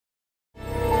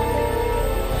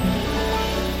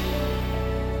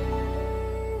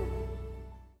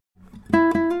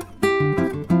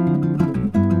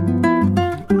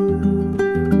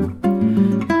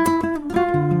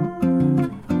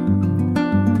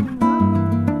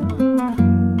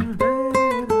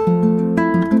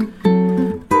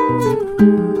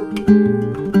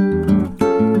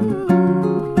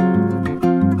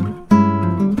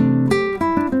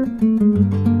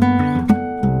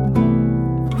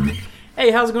Hey,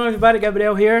 how's it going, everybody?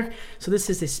 Gabriel here. So this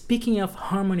is the Speaking of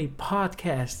Harmony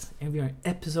podcast, and we are in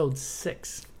episode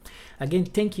 6. Again,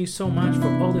 thank you so much for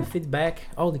all the feedback,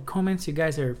 all the comments you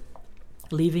guys are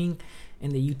leaving in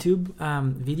the YouTube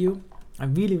video. I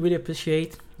really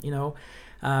appreciate,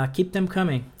 keep them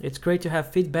coming. It's great to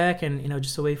have feedback and,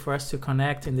 just a way for us to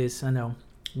connect in this,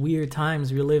 weird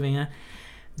times we're living in.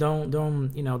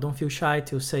 Don't feel shy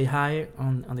to say hi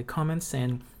on the comments,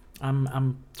 and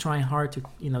I'm trying hard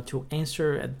to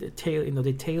answer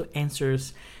detailed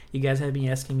answers you guys have been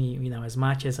asking me, as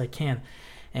much as I can,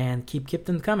 and keep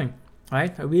them coming. All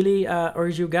right, I really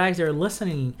urge you guys that are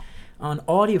listening on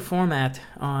audio format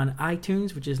on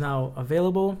iTunes, which is now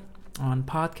available on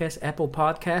podcast, Apple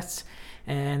Podcasts,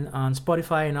 and on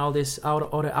Spotify and all these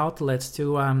other outlets,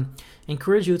 to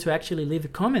encourage you to actually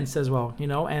leave comments as well,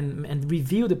 and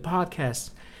review the podcast.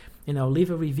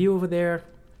 Leave a review over there.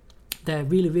 That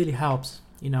really helps,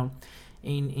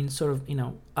 in sort of,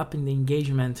 upping the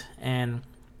engagement and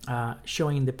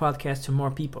showing the podcast to more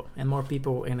people, and more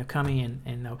people coming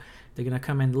and they're gonna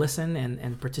come and listen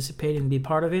and participate and be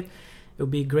part of it. It would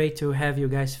be great to have you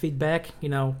guys feedback,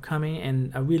 coming,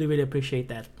 and I really appreciate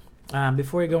that.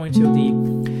 Before we go into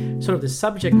the sort of the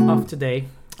subject of today,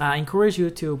 I encourage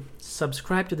you to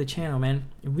subscribe to the channel, man.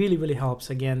 It really helps.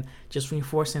 Again, just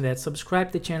reinforcing that. Subscribe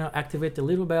to the channel, activate the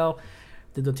little bell,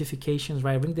 the notifications,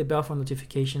 right? Ring the bell for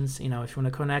notifications. If you want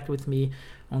to connect with me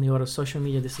on the other social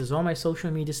media, this is all my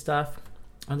social media stuff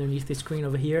underneath the screen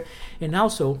over here. And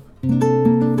also,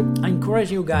 I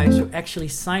encourage you guys to actually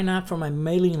sign up for my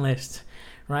mailing list,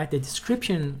 right? The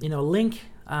description, link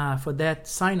for that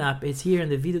sign up is here in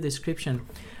the video description.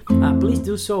 Please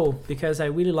do so, because I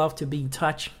really love to be in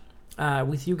touch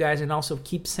with you guys, and also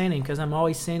keep sending, because I'm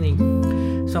always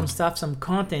sending some stuff, some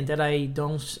content that I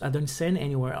don't send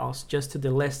anywhere else, just to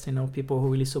the list, people who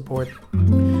really support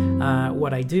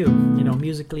what I do,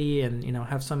 musically, and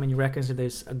have so many records.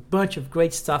 There's a bunch of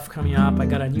great stuff coming up. I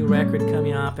got a new record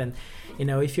coming up, and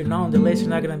if you're not on the list, you're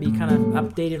not gonna be kind of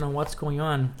updated on what's going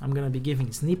on. I'm gonna be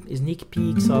giving sneak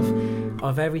peeks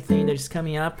of everything that is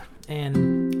coming up,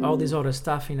 and all this other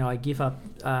stuff. I give up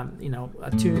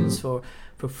tunes for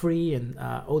free, and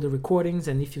all the recordings.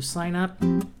 And if you sign up,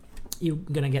 you're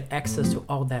gonna get access to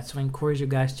all that. So I encourage you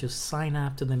guys to sign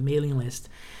up to the mailing list,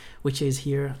 which is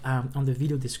here on the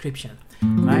video description.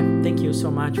 All right, thank you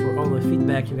so much for all the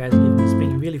feedback you guys give me. It's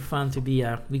been really fun to be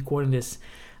recording this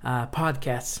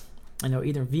podcast.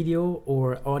 Either video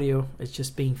or audio. It's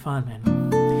just being fun,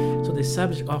 man. So the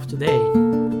subject of today,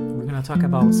 we're gonna talk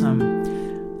about some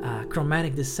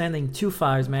chromatic descending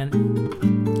 2/5s, man.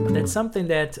 That's something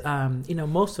that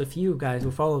most of you guys who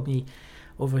follow me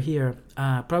over here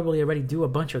probably already do a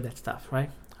bunch of that stuff, right?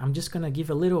 I'm just gonna give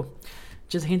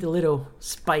hint a little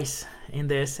spice in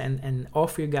this, and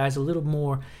offer you guys a little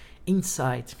more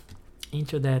insight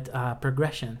into that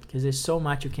progression, because there's so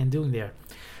much you can do in there.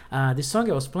 The song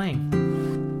I was playing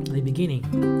in the beginning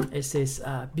is this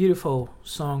beautiful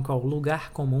song called Lugar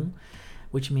Comum,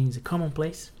 which means a common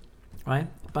place, right?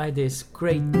 By this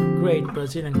great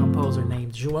Brazilian composer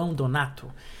named João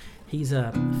Donato. He's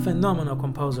a phenomenal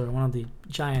composer, one of the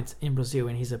giants in Brazil,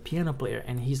 and he's a piano player,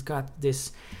 and he's got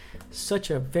such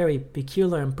a very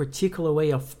peculiar and particular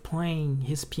way of playing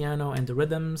his piano and the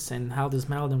rhythms, and how this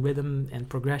melody and rhythm and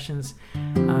progressions.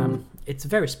 It's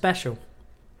very special.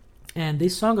 And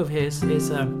this song of his is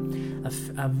a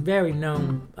very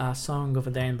known song over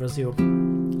there in Brazil.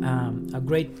 A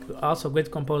great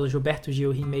composer, Gilberto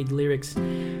Gil, he made lyrics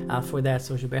for that.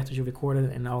 So Gilberto Gil recorded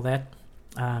and all that.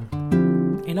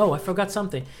 I forgot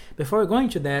something. Before going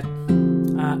to that,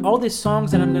 all these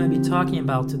songs that I'm going to be talking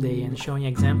about today and showing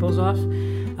examples of,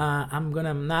 I'm going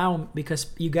to now, because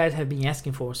you guys have been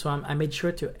asking for, so I made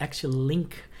sure to actually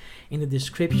link in the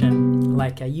description,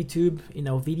 like a YouTube,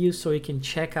 videos, so you can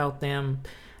check out them,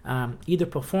 either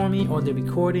performing or the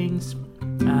recordings,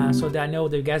 so that I know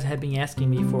that you guys have been asking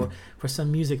me for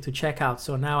some music to check out.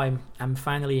 So now I'm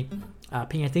finally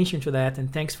paying attention to that,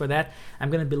 and thanks for that. I'm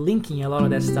gonna be linking a lot of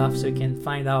that stuff, so you can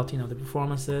find out, the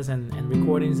performances and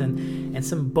recordings, and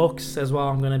some books as well.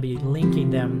 I'm gonna be linking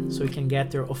them, so you can get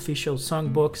their official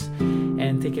song books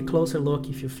and take a closer look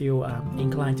if you feel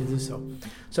inclined to do so.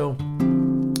 So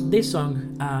this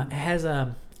song has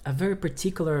a very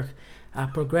particular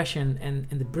progression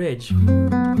in the bridge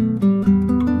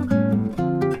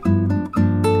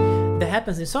that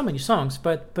happens in so many songs,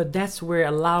 but that's where it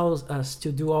allows us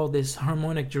to do all this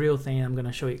harmonic drill thing I'm going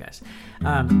to show you guys.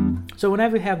 So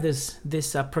whenever we have this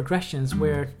progressions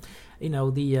where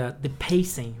the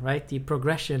pacing, right, the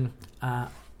progression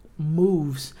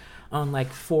moves on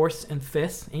like fourth and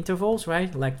fifth intervals,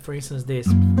 right? Like for instance this.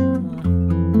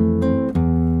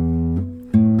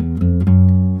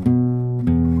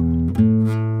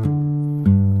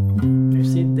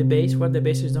 what the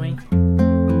bass is doing.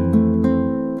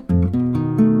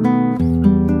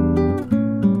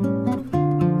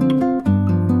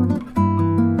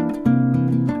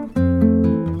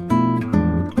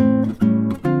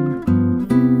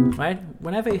 Right?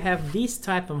 Whenever you have this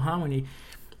type of harmony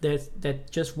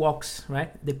that just walks,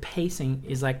 right? The pacing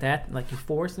is like that, like your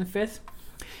fourth and fifth.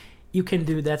 You can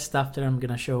do that stuff that I'm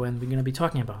gonna show and we're gonna be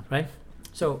talking about, right?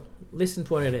 So listen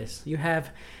to what it is. You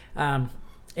have, and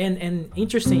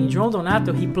interesting, João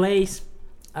Donato, he plays,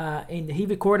 and he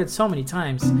recorded so many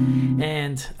times,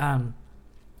 and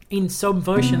in some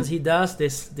versions he does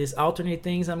this alternate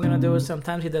things I'm gonna do.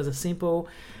 Sometimes he does a simple,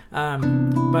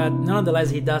 but nonetheless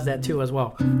he does that too as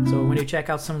well. So when you check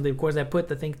out some of the recordings I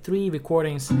put, I think 3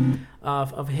 recordings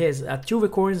of his, 2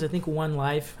 recordings, I think 1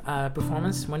 live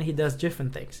performance when he does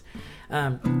different things.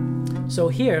 So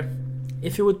here,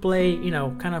 if you would play, you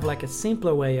know, kind of like a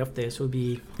simpler way of this would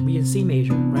be in C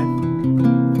major, right?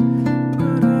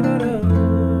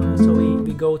 So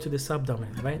we go to the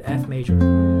subdominant, right? F major,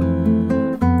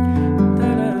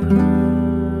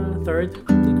 3rd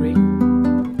degree,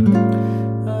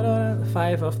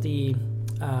 5 of the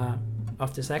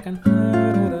 2nd,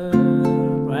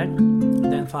 right?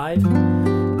 Then 5, 2,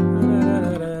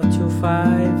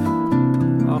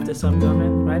 5 of the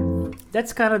subdominant, right?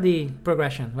 That's kind of the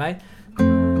progression, right?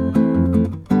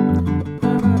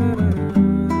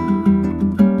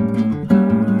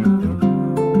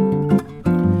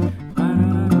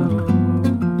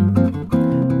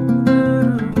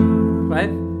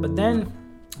 Right? But then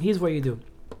here's what you do.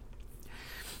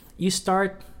 You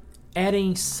start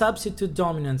adding substitute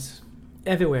dominants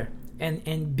everywhere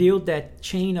and build that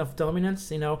chain of dominance,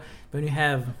 you know, when you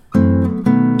have,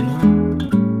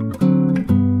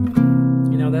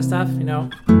 you know, that stuff, you know,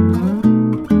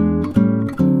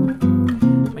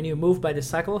 when you move by the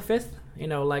cycle of fifth, you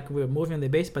know, like we're moving the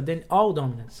bass, but then all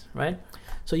dominants, right?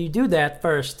 So you do that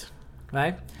first,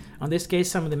 right? On this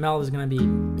case, some of the melody is going to be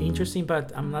interesting,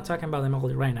 but I'm not talking about the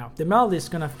melody right now. The melody is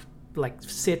going to like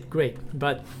sit great,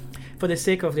 but for the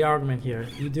sake of the argument here,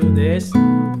 you do this,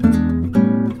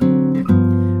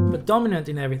 but dominant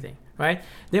in everything, right?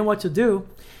 Then what to do,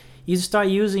 you start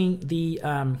using the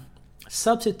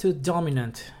substitute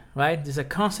dominant, right? There's a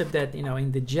concept that, you know,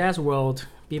 in the jazz world,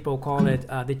 people call it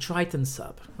the Triton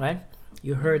sub, right?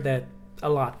 You heard that a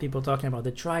lot, people talking about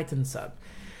the Triton sub.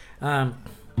 On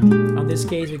this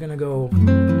case, we're gonna go,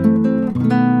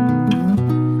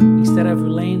 instead of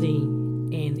landing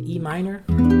in E minor,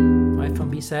 right,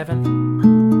 from B7,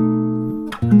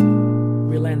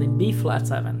 we land in B flat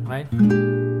 7, right?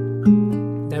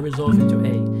 That resolves into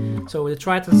A. So the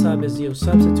Triton sub is you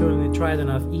substituting the Triton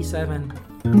of E7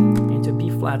 into B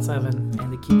flat 7,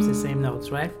 and it keeps the same notes,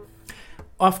 right?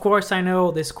 Of course, I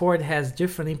know this chord has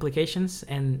different implications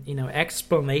and, you know,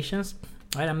 explanations.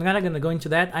 Right, I'm not going to go into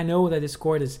that. I know that this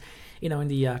chord is, you know, in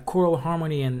the choral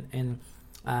harmony and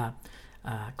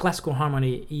classical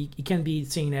harmony, it can be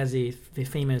seen as the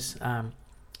famous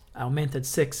augmented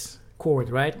 6 chord,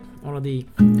 right? One of the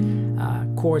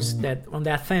chords that on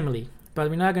that family. But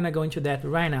we're not going to go into that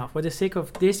right now. For the sake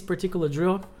of this particular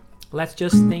drill, let's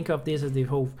just think of this as the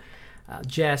whole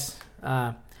jazz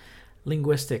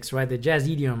linguistics, right? The jazz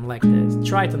idiom, like the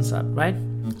Triton sub, right?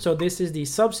 So this is the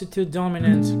substitute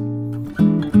dominant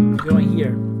going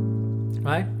here,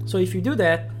 right? So if you do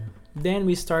that, then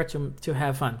we start to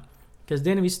have fun, because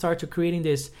then we start to creating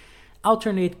this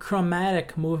alternate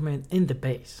chromatic movement in the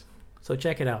bass. So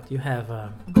check it out. You have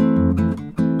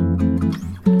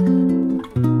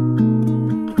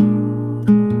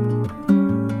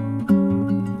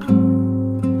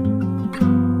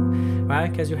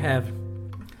right, because you have,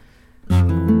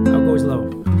 I'll go slow.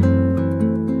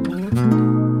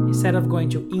 Instead of going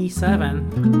to E7,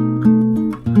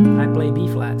 I play B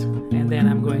flat, and then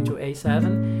I'm going to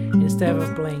A7. Instead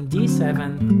of playing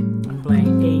D7, I'm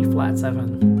playing A flat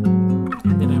 7,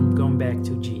 and then I'm going back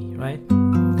to G, right?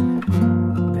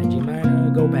 Then G minor,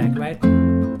 go back, right?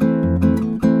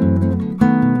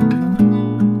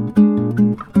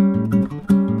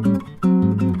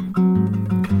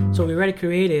 So we already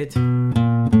created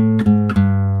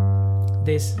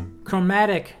this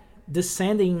chromatic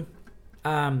descending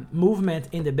movement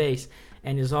in the bass,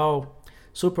 and it's all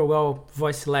super well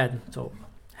voice led, so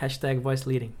hashtag voice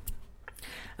leading.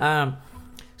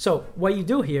 So what you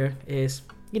do here is,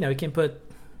 you know, you can put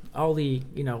all the,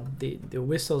 you know, the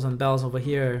whistles and bells over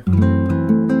here,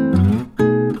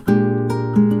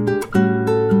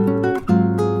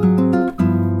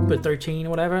 put 13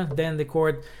 whatever, then the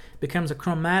chord becomes a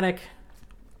chromatic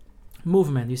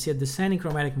movement. You see a descending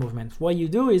chromatic movement. What you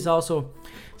do is also,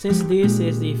 since this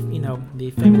is the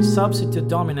the famous substitute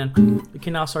dominant, you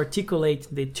can also articulate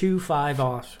the 2-5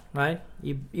 off, right?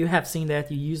 You have seen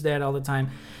that, you use that all the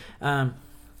time.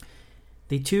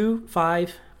 The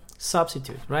 2-5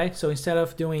 substitute, right? So instead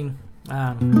of doing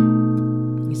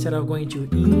instead of going to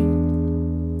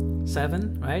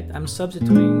E7, right? I'm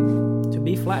substituting to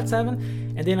B flat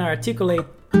 7, and then I articulate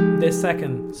the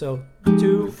second. So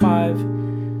 2-5.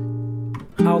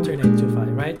 Alternate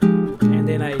 2-5, right? And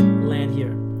then I land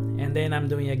here, and then I'm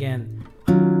doing again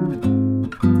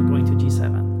going to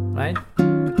G7, right?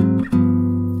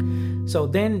 So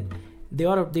then the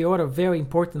other very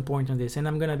important point on this, and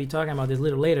I'm gonna be talking about this a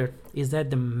little later, is that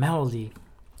the melody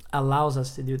allows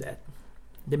us to do that.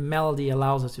 The melody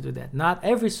allows us to do that. Not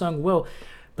every song will,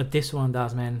 but this one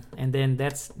does, man. And then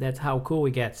that's how cool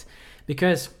it gets,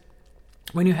 because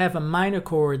when you have a minor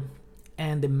chord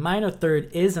and the minor third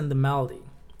is in the melody,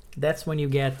 that's when you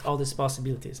get all these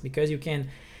possibilities, because you can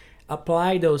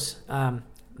apply those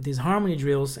these harmony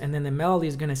drills, and then the melody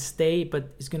is gonna stay, but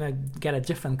it's gonna get a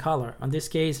different color. In this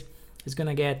case, it's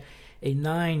gonna get a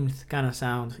ninth kind of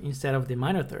sound instead of the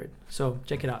minor third. So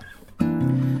check it out.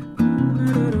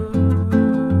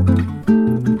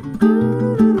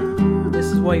 This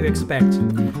is what you expect.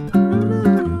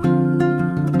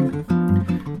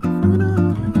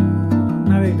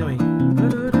 How are you doing?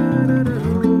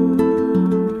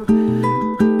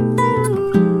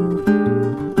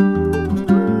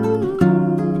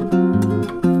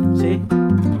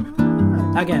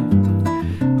 Again.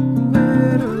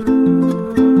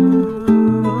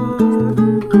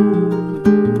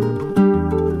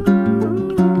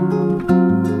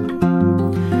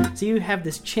 So you have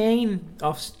this chain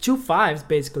of 2-5s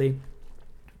basically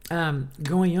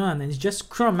going on, and it's just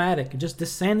chromatic, just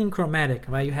descending chromatic,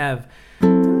 right? You have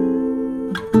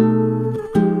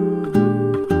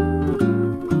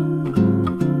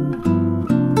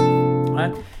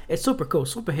right? It's super cool,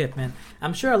 super hip, man.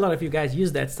 I'm sure a lot of you guys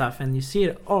use that stuff and you see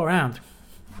it all around.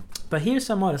 But here's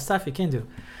some other stuff you can do.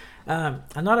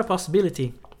 Another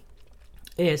possibility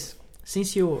is,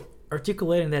 since you're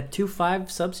articulating that 2-5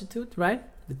 substitute, right?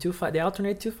 The 2-5, the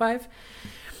alternate 2-5.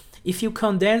 If you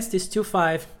condense this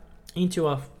 2-5 into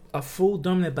a full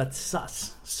dominant but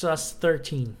sus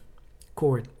 13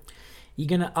 chord, you're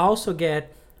gonna also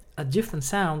get a different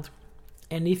sound.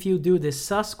 And if you do the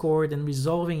sus chord and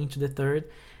resolving into the third,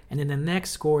 and then the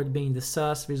next chord being the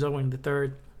sus resolving the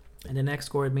third, and the next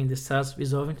chord being the sus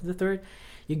resolving to the third,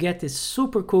 you get this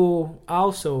super cool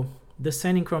also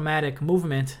descending chromatic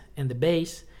movement in the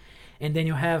bass, and then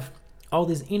you have all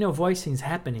these inner voicings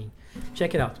happening.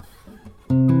 Check it out.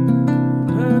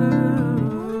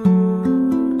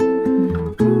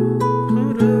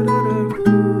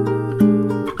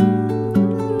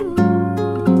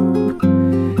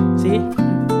 See?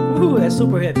 Ooh, that's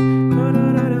super hip.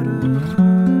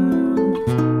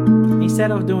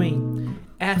 Instead of doing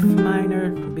F minor,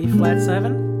 B flat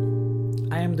 7,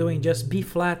 I am doing just B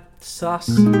flat sus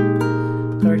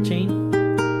 13,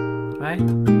 right?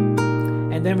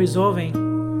 And then resolving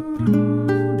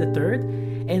the third,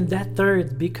 and that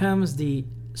third becomes the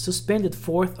suspended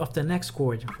fourth of the next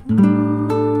chord. And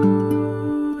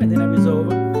then I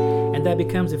resolve, and that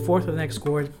becomes the fourth of the next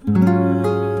chord.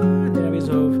 And then I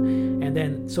resolve, and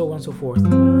then so on and so forth.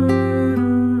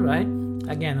 Right?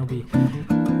 Again, it'll be.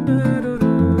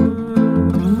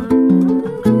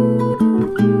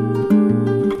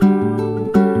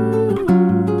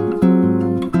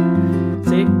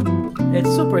 See? It's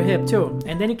super hip too.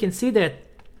 And then you can see that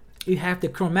you have the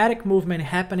chromatic movement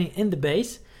happening in the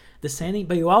bass, descending,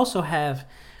 but you also have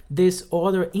this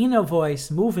other inner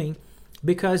voice moving,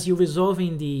 because you're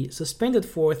resolving the suspended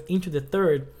fourth into the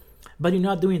third, but you're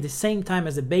not doing it at the same time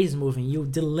as the bass moving. You're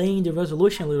delaying the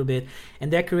resolution a little bit,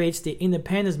 and that creates the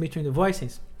independence between the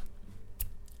voices.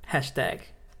 Hashtag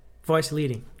voice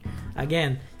leading.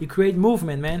 Again, you create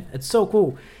movement, man. It's so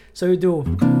cool. So you do.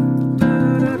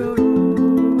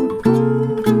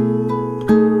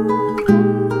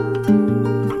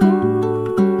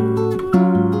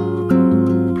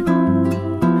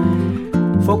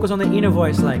 Focus on the inner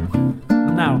voice, like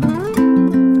now.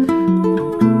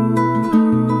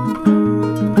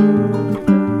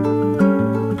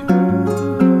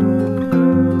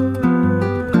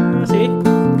 See?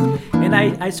 And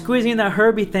I squeeze in the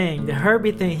Herbie thing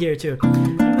here too.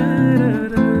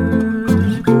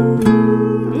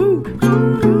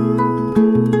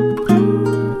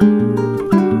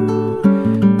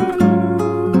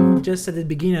 Just at the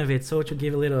beginning of it, so to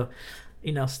give a little,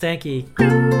 stanky.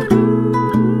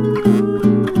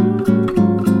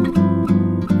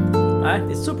 Right?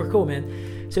 It's super cool, man.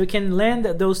 So you can land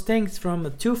those things from a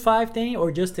 2/5 thing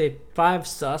or just a 5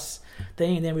 sus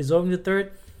thing and then resolving the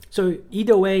third. So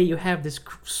either way, you have this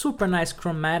super nice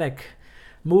chromatic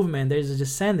movement. There's a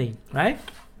descending, right?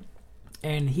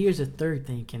 And here's a third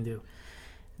thing you can do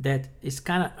that is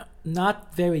kind of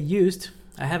not very used.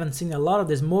 I haven't seen a lot of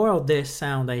this. More of this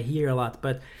sound I hear a lot,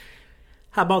 but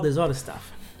how about this other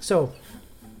stuff? So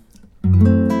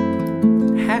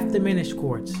half diminished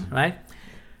chords, right?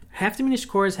 Half diminished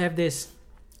chords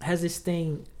has this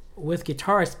thing with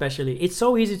guitar especially. It's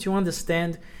so easy to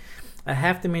understand a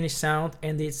half diminished sound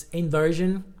and its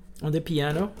inversion on the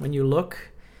piano. When you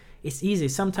look, it's easy.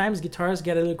 Sometimes guitars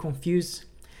get a little confused,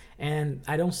 and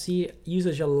I don't see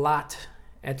usage a lot,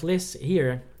 at least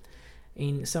here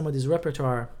in some of this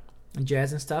repertoire,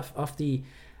 jazz and stuff, of the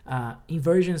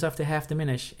inversions of the half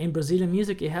diminished. In Brazilian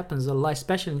music, it happens a lot,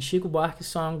 especially in Chico Buarque's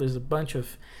song. There's a bunch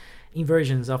of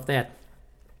inversions of that,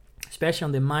 especially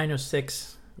on the minor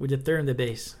 6 with the third and the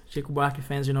bass. Chico Buarque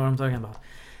fans, you know what I'm talking about,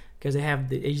 because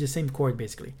it's the same chord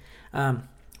basically.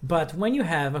 But when you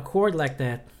have a chord like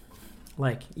that,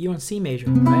 like you're on C major,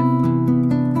 right?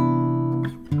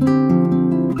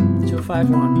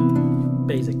 2-5-1,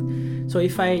 basic. So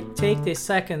if I take the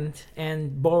second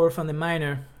and borrow from the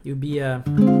minor, you'll be a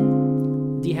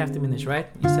D half diminished, right?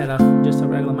 Instead of just a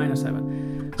regular minor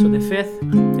 7. So the fifth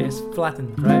is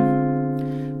flattened, right?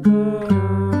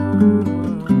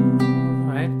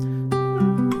 Right?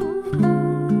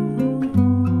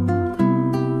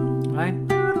 Right?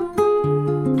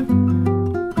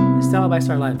 Stella by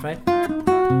Starlight, right?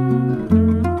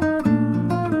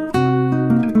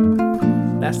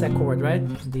 That's that chord, right?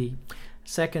 The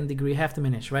second degree half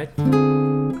diminished, right?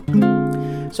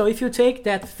 So if you take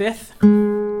that fifth,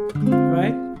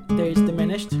 right, there is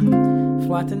diminished,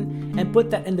 flattened, and put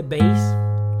that in the bass,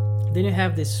 then you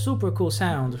have this super cool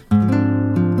sound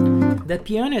that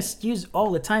pianists use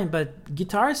all the time, but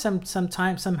guitars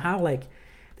sometimes somehow like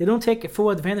they don't take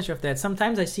full advantage of that.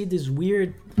 Sometimes I see these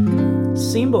weird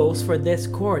symbols for this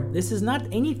chord. This is not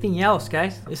anything else,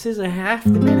 guys. This is a half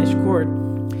diminished chord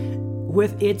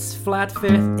with its flat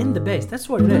fifth in the bass. That's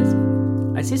what it is.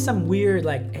 I see some weird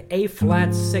like A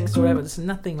flat 6 or whatever. This is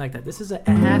nothing like that. This is a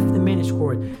half diminished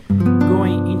chord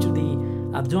going into the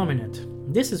dominant.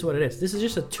 This is what it is. This is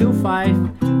just a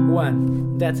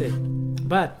 2-5-1. That's it.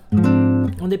 But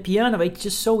on the piano, it's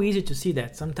just so easy to see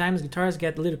that. Sometimes guitars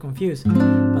get a little confused,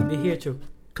 but we're here to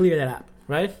clear that up,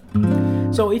 right?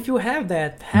 So if you have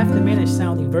that half diminished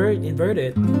sound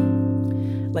inverted,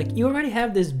 like you already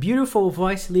have this beautiful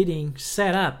voice leading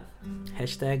set up.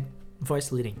 Hashtag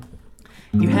voice leading.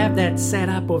 You have that set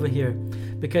up over here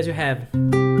because you have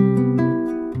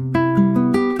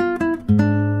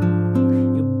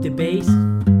the bass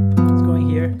is going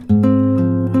here,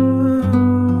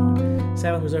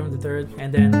 7 resolving the third,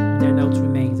 and then their notes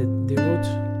remains. The root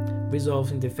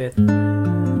resolves in the fifth,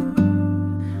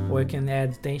 or you can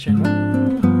add tension.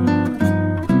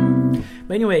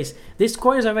 But anyways, this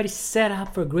chord is already set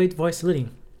up for great voice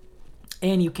leading,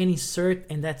 and you can insert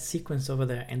in that sequence over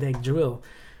there and that drill.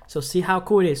 So see how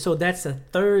cool it is. So that's a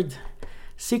third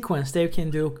sequence that you can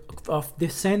do of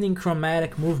descending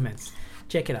chromatic movements.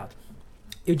 Check it out.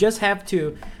 You just have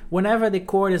to, whenever the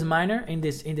chord is minor in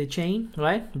the chain,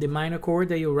 right? The minor chord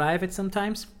that you arrive at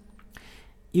sometimes,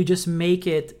 you just make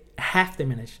it half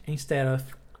diminished instead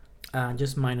of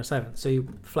just minor 7. So you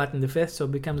flatten the fifth, so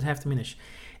it becomes half diminished.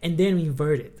 And then we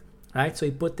invert it, right? So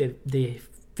you put the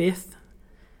fifth,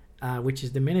 which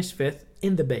is diminished fifth,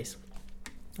 in the bass.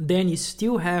 Then you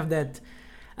still have that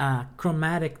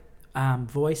chromatic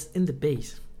voice in the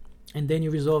bass, and then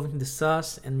you're resolving the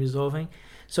sus and resolving.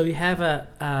 So you have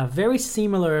a very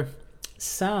similar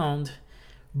sound,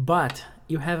 but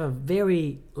you have a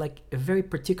very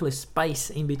particular spice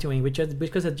in between, which is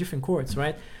because of different chords,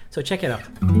 right? So check it out.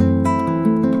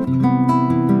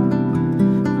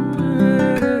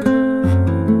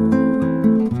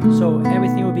 So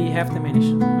everything will be half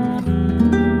diminished,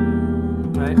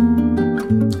 right?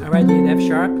 I write the F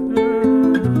sharp,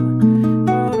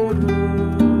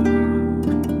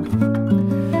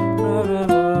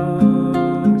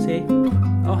 see,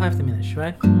 all half diminished,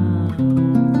 right?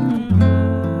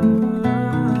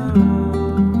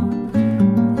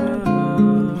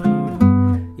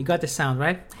 You got the sound,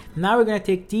 right? Now we're gonna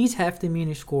take these half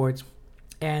diminished chords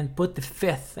and put the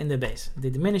fifth in the bass,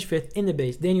 the diminished fifth in the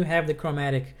bass. Then you have the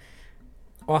chromatic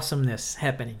awesomeness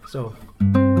happening. So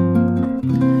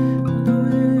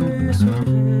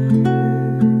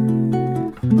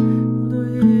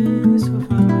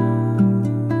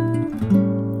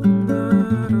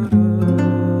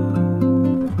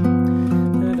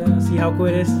see how cool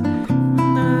it is?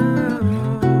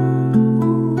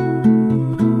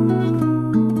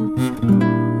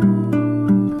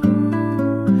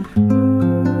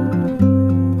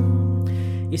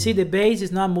 see the bass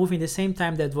is not moving the same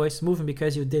time that voice is moving,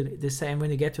 because you did the same. When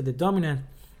you get to the dominant,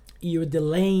 you're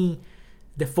delaying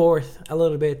the fourth a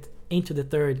little bit into the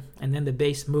third, and then the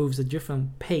bass moves a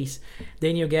different pace.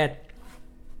 Then you get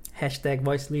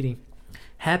 #voice leading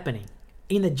happening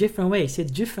in a different way. See, a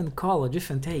different color,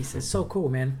 different taste. It's so cool,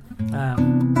 man.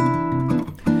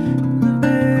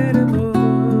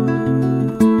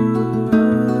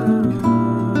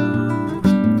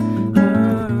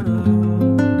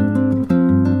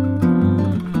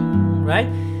 Right?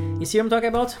 You see what I'm talking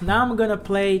about? Now I'm gonna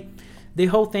play the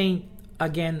whole thing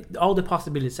again, all the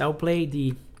possibilities. I'll play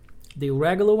the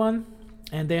regular one,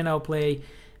 and then I'll play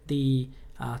the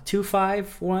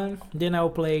 2/5 one, then I'll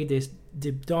play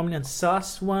the dominant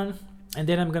sus one, and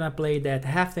then I'm gonna play that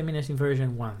half diminishing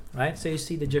version one, right? So you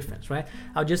see the difference, right?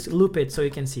 I'll just loop it so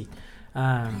you can see.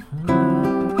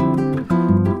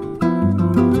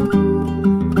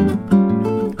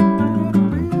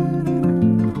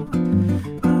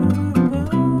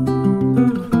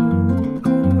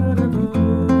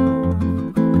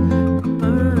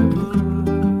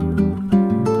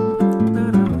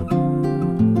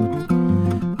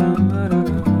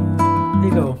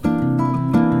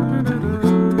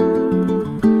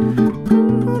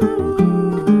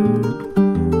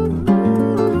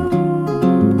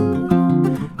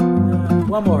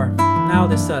 One more. Now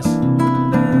the sus.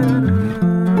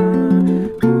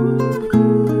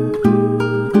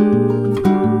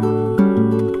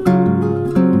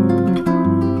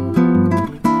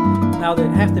 Now the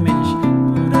half diminish.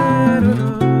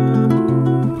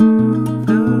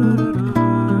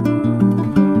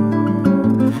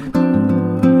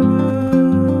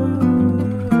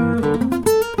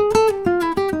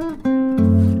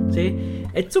 See?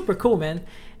 It's super cool, man.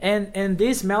 And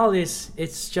these melodies,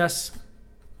 it's just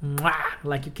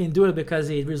like you can do it because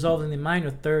it resolves in the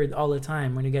minor third all the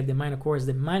time. When you get the minor chords,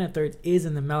 the minor third is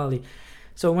in the melody.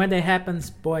 So when that happens,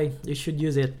 boy, you should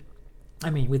use it, I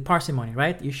mean, with parsimony,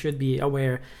 right? You should be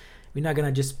aware. We're not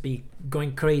gonna just be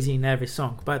going crazy in every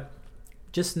song, but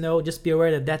just be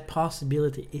aware that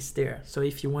possibility is there. So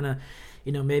if you wanna,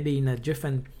 maybe in a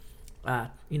different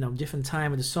different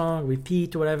time of the song,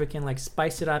 repeat or whatever, can like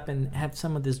spice it up and have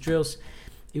some of these drills.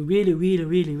 It really, really,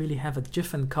 really, really have a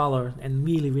different color, and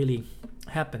really, really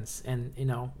happens, and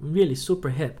really super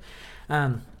hip.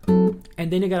 And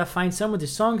then you gotta find some of the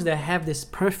songs that have this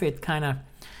perfect kind of,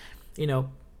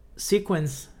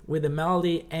 sequence with the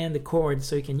melody and the chords,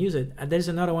 so you can use it. There's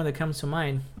another one that comes to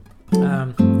mind.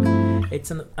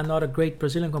 It's another great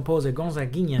Brazilian composer,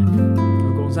 Gonzaguinha,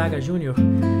 or Gonzaga Jr.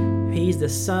 He's the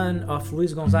son of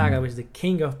Luis Gonzaga, which is the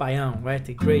king of Baião, right?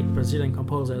 The great Brazilian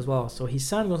composer as well. So his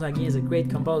son Gonzaguinha is a great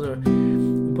composer,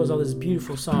 composed all these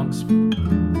beautiful songs.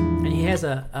 And he has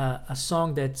a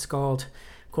song that's called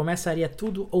Começaria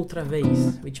Tudo Outra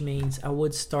Vez, which means I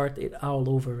would start it all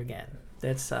over again.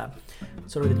 That's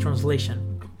sort of the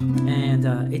translation. And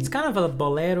it's kind of a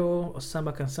bolero, or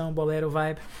samba canção, bolero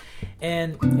vibe.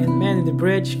 And man, in the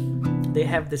bridge, they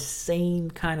have the same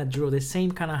kind of drill, the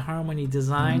same kind of harmony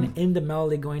design in the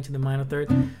melody going to the minor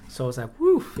third. So it's like,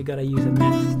 woo, we gotta use it,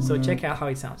 man. So check out how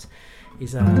it sounds.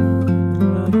 It's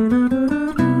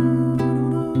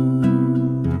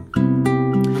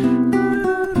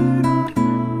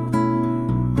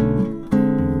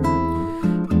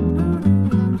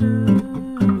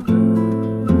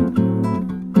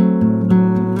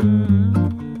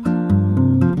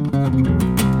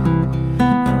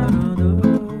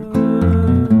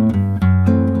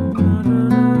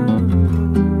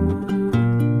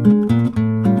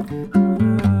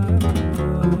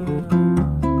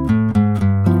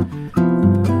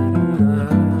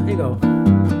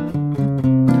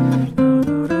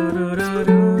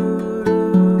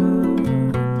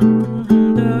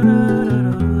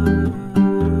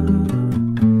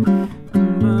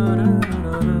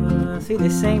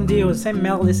same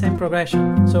melody, same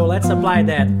progression. So let's apply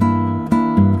that.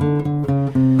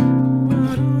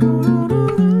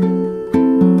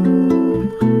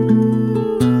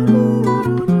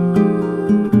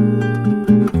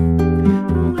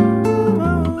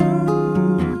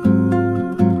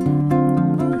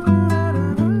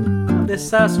 The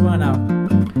sus one out.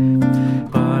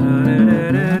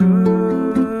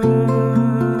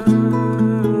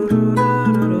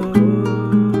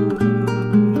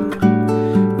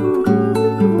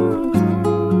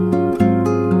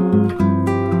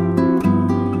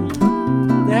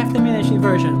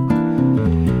 Version.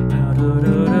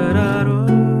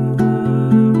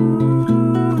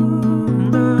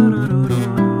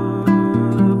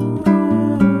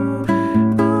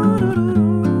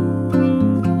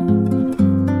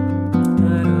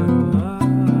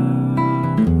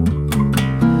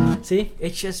 See,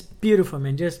 it's just beautiful,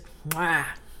 man. Just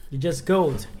you just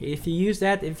gold. If you use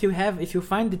that, if you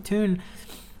find the tune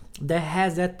that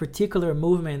has that particular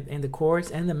movement in the chords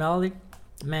and the melody,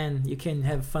 man, you can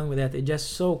have fun with that. It's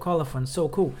just so colorful and so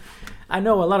cool. I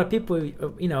know a lot of people,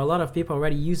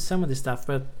 already use some of this stuff,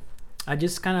 but I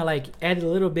just kind of like added a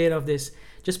little bit of this,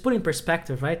 just put in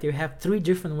perspective, right? You have 3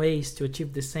 different ways to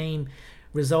achieve the same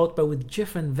result, but with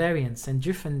different variants and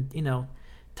different,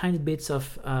 tiny bits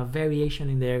of variation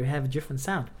in there. You have a different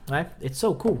sound, right? It's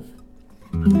so cool.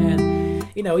 And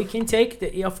you can take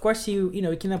of course you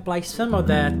can apply some of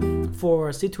that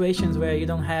for situations where you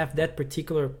don't have that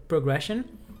particular progression,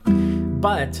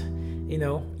 but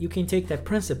you can take that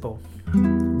principle,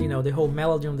 the whole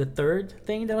melody on the third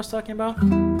thing that I was talking about.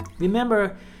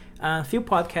 Remember a few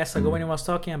podcasts ago when I was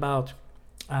talking about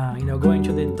going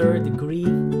to the third degree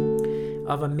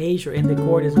of a major, and the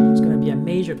chord is going to be a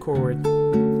major chord,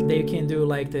 that you can do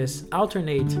like this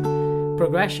alternate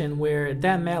progression where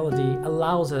that melody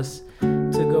allows us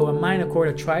to go a minor chord,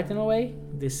 a tritone away,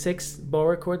 the 6th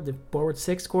borrowed chord, the borrowed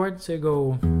 6th chord. So you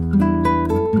go,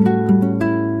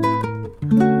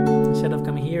 instead of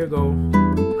coming here, go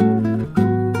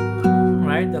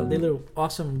right, the little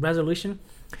awesome resolution.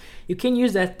 You can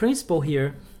use that principle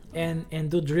here and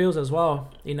do drills as well.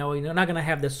 You're not gonna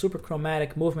have the super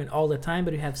chromatic movement all the time,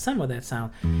 but you have some of that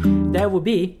sound. That would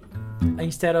be,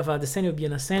 instead of descending, it would be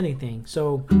an ascending thing.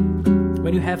 So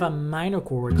when you have a minor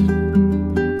chord and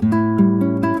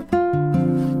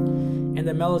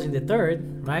the melody in the third,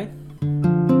 right?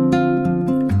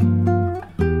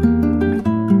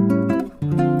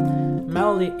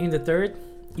 Melody in the third,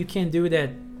 you can do that,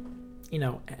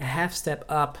 a half step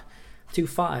up to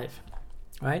 5,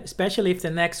 right? Especially if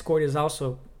the next chord is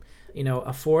also,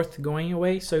 a 4th going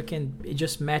away, so it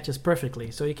just matches perfectly.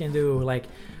 So you can do like,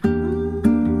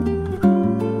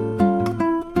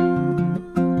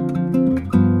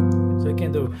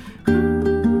 do.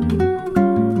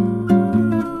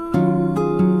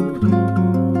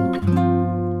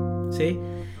 See,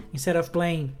 instead of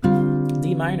playing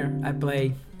D minor, I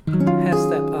play half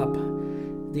step up,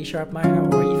 D sharp minor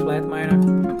or E flat minor,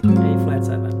 A flat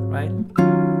 7, right?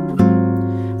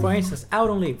 For instance, Out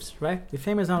on Leaves, right? The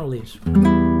famous Out on Leaves.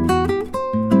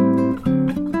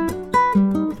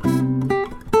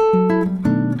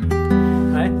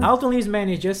 Out on Leaves, man,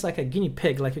 is just like a guinea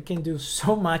pig. Like, you can do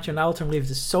so much on Out on Leaves.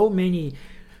 There's so many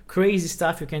crazy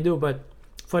stuff you can do. But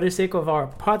for the sake of our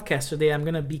podcast today, I'm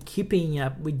going to be keeping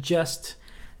up with just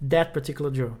that particular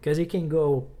drill, because you can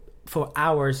go for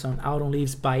hours on Out on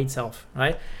Leaves by itself,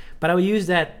 right? But I will use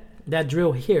that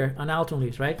drill here on Out on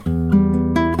Leaves, right?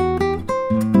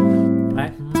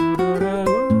 Right?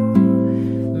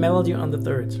 Melody on the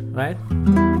thirds, right?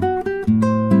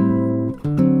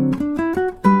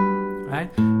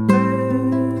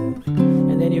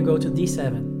 Then you go to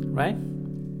D7, right?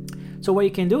 So what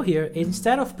you can do here is,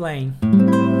 instead of playing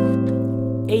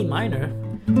A minor,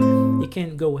 you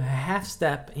can go half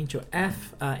step into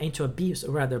B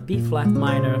flat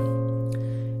minor,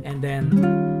 and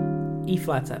then E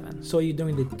flat 7. So you're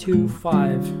doing the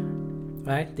 2-5,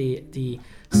 right? The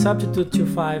substitute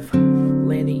 2-5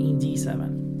 landing in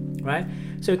D7, right?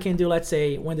 So you can do, let's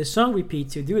say, when the song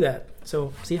repeats, you do that.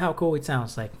 So see how cool it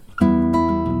sounds like.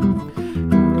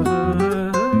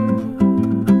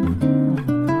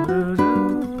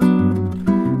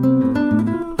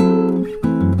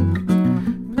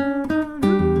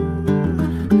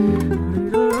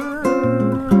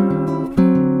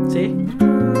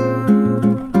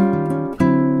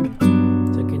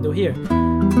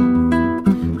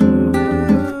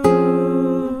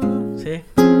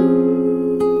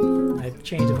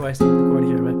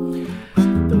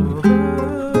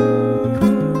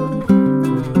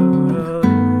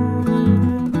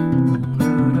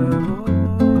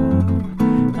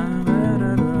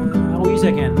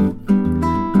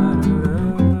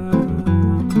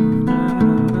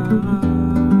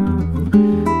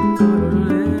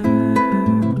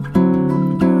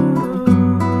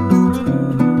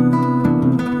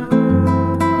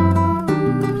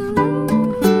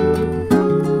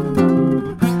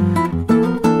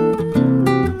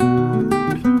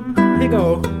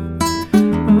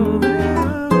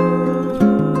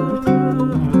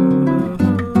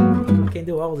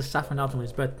 Stuff and Out on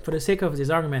Leaves, but for the sake of this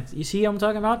argument, you see what I'm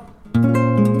talking about?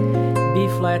 B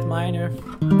flat minor,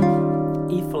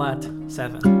 E flat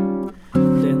 7,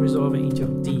 then resolving into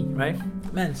D, right?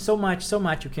 Man, so much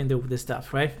you can do with this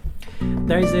stuff, right?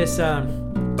 There is this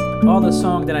other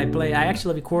song that I play. I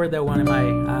actually recorded that one of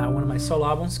my solo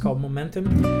albums called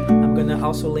Momentum. I'm gonna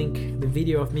also link the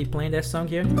video of me playing that song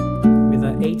here with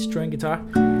an 8-string guitar.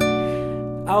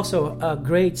 also a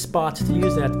great spot to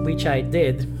use that, which I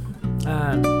did.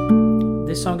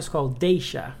 This song is called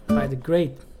Deixa by the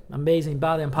great, amazing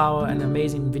Baden Powell and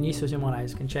amazing Vinicius de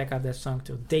Moraes. You can check out that song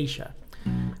too, Deixa,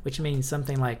 which means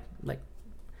something like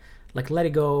let it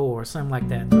go or something like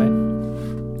that, right?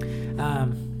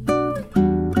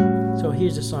 So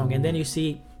here's the song, and then you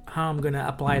see how I'm gonna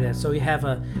apply that. So you have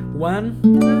a 1,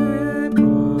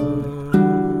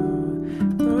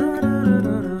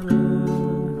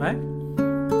 right?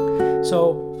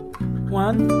 So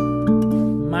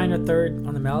 1 minor third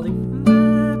on the melody,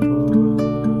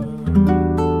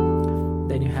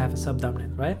 then you have a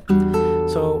subdominant, right?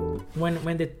 So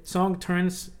when the song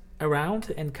turns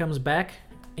around and comes back,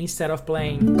 instead of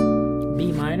playing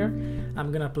B minor,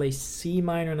 I'm gonna play C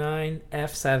minor 9,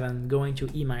 F7 going to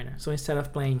E minor. So instead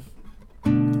of playing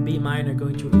B minor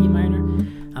going to E minor,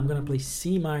 I'm gonna play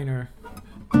C minor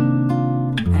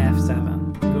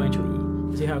F7 going to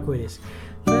E. See how cool it is.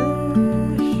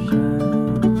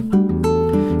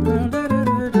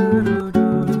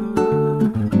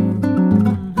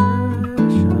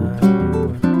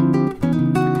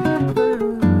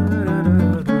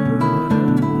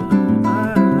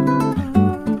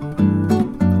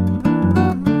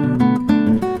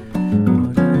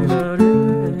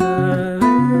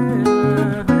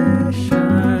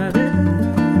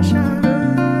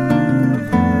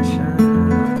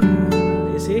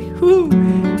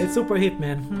 Super hit,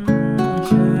 man.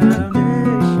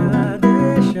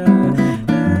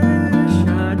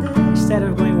 Instead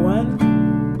of going 1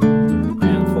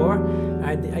 and 4,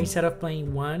 instead of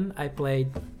playing 1, I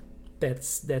played that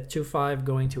 2-5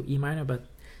 going to E minor, but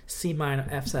C minor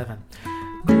F7.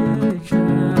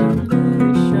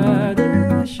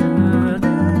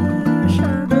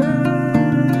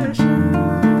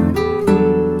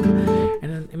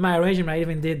 And in my arrangement, I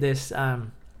even did this.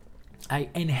 I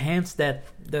enhanced the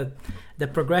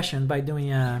progression by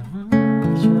doing a.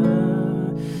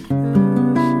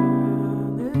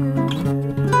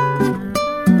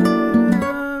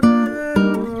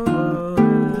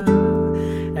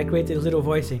 I created a little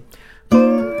voicing,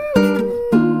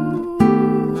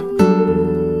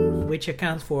 which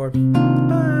accounts for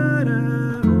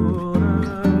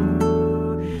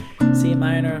C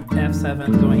minor,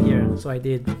 F7 going here. So I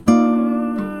did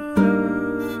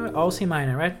all C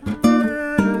minor, right?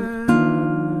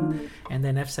 And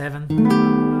then F7,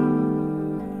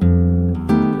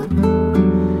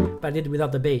 but I did it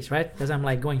without the bass, right? Because I'm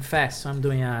like going fast, so I'm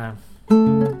doing a.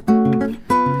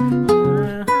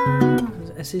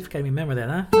 Let's see if I can remember that,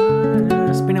 huh?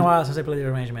 It's been a while since I played the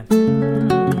arrangement.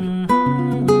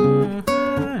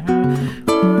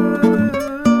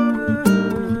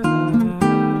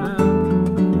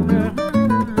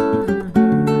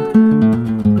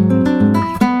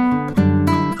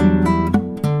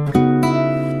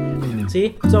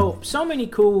 See, so many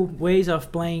cool ways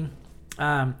of playing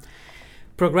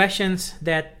progressions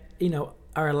that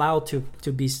are allowed to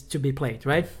be played,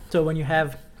 right? So when you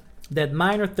have that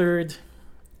minor third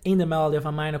in the melody of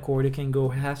a minor chord, you can go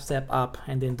half step up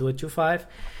and then do a 2-5.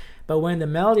 But when the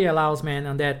melody allows, man,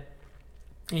 on that,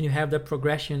 and you have the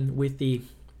progression with the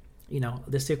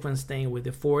the sequence thing with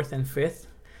the 4th and 5th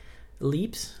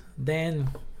leaps, then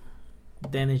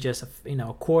it's just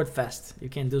a chord fest. You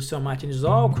can do so much, and it's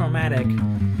all chromatic,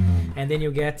 and then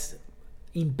you get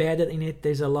embedded in it.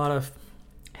 There's a lot of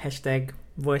hashtag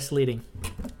voice leading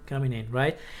coming in,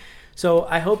 right? So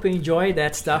I hope you enjoyed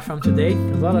that stuff from today.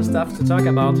 There's a lot of stuff to talk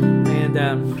about, and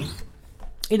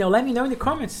let me know in the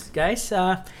comments, guys,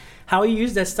 how you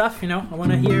use that stuff. I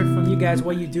want to hear from you guys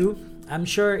what you do. I'm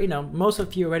sure most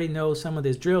of you already know some of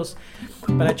these drills,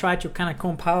 but I try to kind of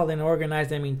compile and organize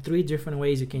them in 3 different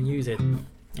ways you can use it.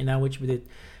 Which we did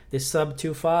the sub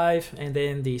 2-5, and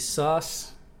then the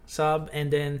sus sub, and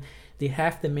then the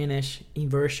half diminish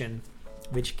inversion,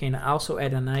 which can also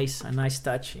add a nice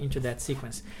touch into that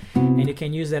sequence. And you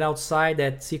can use that outside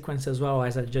that sequence as well,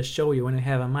 as I just showed you, when you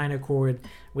have a minor chord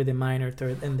with a minor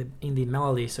third in the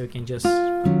melody, so you can just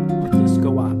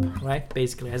go up, right?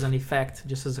 Basically as an effect,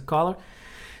 just as a color.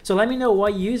 So let me know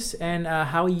what you use and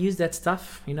how you use that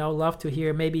stuff. Love to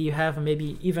hear. Maybe you have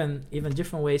even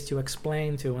different ways to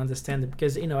explain, to understand it,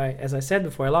 because as I said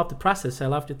before, I love the process. I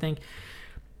love to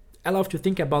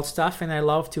think about stuff, and I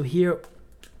love to hear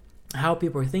how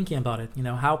people are thinking about it,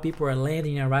 how people are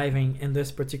arriving in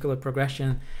this particular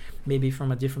progression, maybe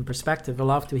from a different perspective. I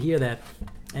love to hear that.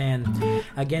 And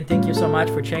again, thank you so much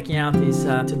for checking out this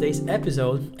today's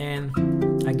episode. And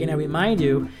again, I remind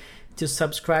you to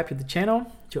subscribe to the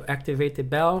channel, to activate the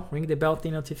bell, ring the bell, the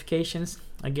notifications.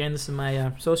 Again, this is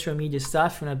my social media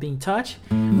stuff. If you want to be in touch,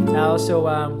 I also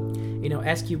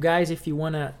ask you guys if you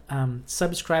want to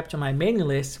subscribe to my mailing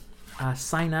list.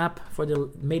 Sign up for the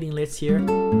mailing list here.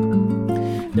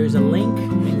 There's a link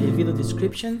in the video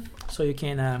description, so you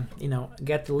can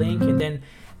get the link, and then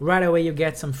right away you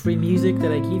get some free music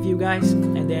that I give you guys,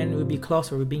 and then we'll be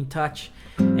closer, we'll be in touch,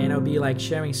 and I'll be like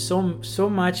sharing so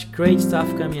much great stuff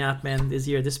coming up, man, this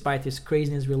year, despite this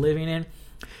craziness we're living in.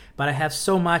 But I have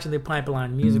so much in the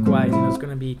pipeline music wise, it's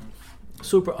gonna be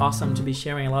super awesome to be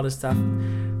sharing a lot of stuff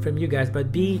from you guys.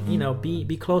 But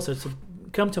be closer, so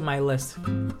come to my list,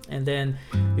 and then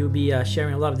we'll be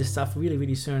sharing a lot of this stuff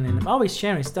really soon. And I'm always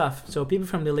sharing stuff, so people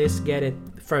from the list get it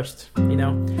first.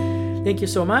 Thank you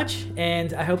so much,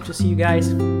 and I hope to see you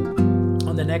guys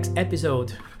on the next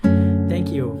episode. Thank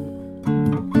you.